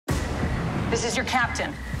This is your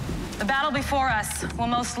captain. The battle before us will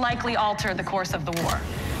most likely alter the course of the war.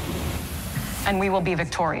 And we will be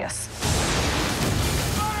victorious.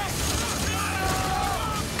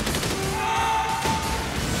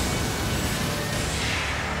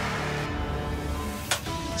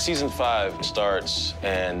 Season 5 starts,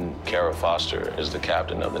 and Kara Foster is the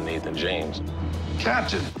captain of the Nathan James.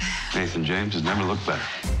 Captain? Nathan James has never looked better.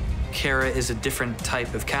 Kara is a different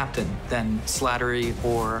type of captain than Slattery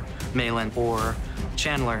or Malin or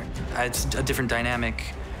Chandler. It's a different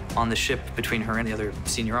dynamic on the ship between her and the other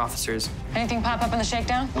senior officers. Anything pop up in the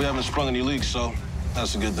shakedown? We haven't sprung any leaks, so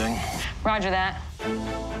that's a good thing. Roger that.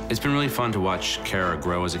 It's been really fun to watch Kara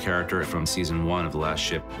grow as a character from season 1 of The Last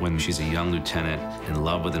Ship, when she's a young lieutenant in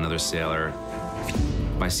love with another sailor.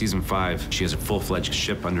 By season 5, she has a full-fledged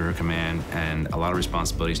ship under her command and a lot of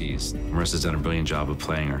responsibilities. Marissa's done a brilliant job of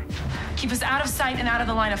playing her. Keep us out of sight and out of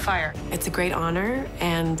the line of fire. It's a great honor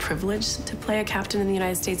and privilege to play a captain in the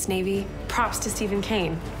United States Navy. Props to Stephen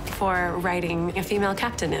Kane for writing a female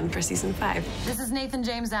captain in for season 5. This is Nathan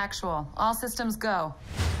James Actual. All systems go.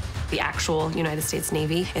 The actual United States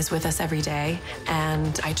Navy is with us every day,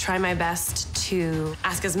 and I try my best to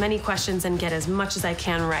ask as many questions and get as much as I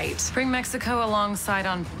can right. Bring Mexico alongside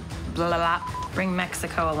on blah, blah, blah. Bring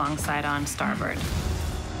Mexico alongside on starboard.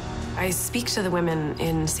 I speak to the women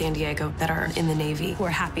in San Diego that are in the Navy who are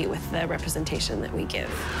happy with the representation that we give.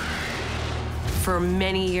 For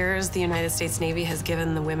many years, the United States Navy has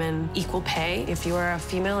given the women equal pay. If you are a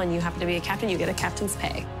female and you happen to be a captain, you get a captain's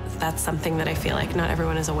pay. That's something that I feel like not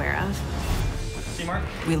everyone is aware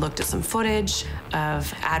of. We looked at some footage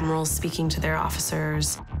of admirals speaking to their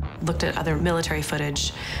officers, looked at other military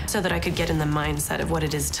footage so that I could get in the mindset of what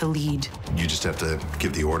it is to lead. You just have to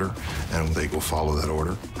give the order, and they will follow that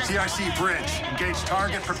order. CIC bridge. Engage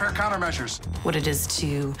target. Prepare countermeasures. What it is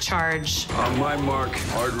to charge. On my mark,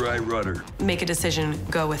 hard right rudder. Make a decision,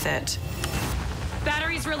 go with it.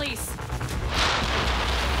 Batteries release.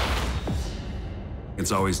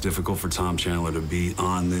 It's always difficult for Tom Chandler to be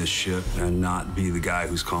on this ship and not be the guy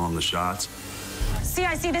who's calling the shots.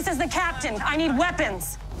 CIC, this is the captain. I need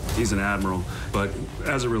weapons. He's an admiral, but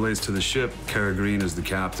as it relates to the ship, Kara Green is the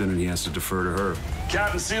captain, and he has to defer to her.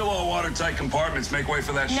 Captain, seal all watertight compartments. Make way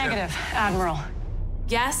for that ship. Negative, Admiral.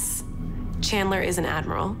 Yes, Chandler is an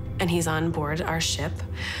admiral, and he's on board our ship,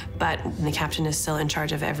 but the captain is still in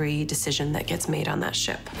charge of every decision that gets made on that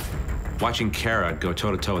ship. Watching Kara go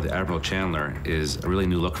toe-to-toe with Admiral Chandler is a really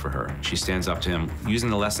new look for her. She stands up to him,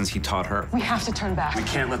 using the lessons he taught her. We have to turn back. We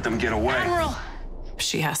can't let them get away. Admiral!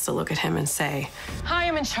 She has to look at him and say, I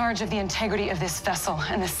am in charge of the integrity of this vessel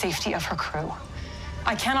and the safety of her crew.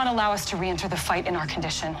 I cannot allow us to re-enter the fight in our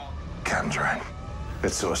condition. Captain's right.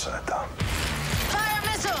 It's suicide, Tom. Fire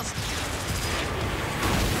missiles!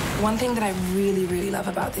 One thing that I really, really love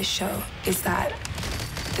about this show is that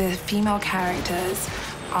the female characters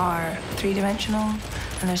are three-dimensional,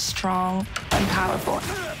 and they're strong and powerful.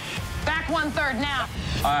 Back 1/3 now.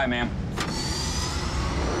 Aye, ma'am.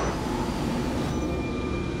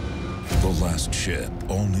 The Last Ship,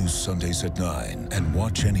 all new Sundays at 9, and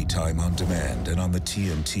watch anytime on demand and on the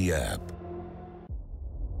TNT app.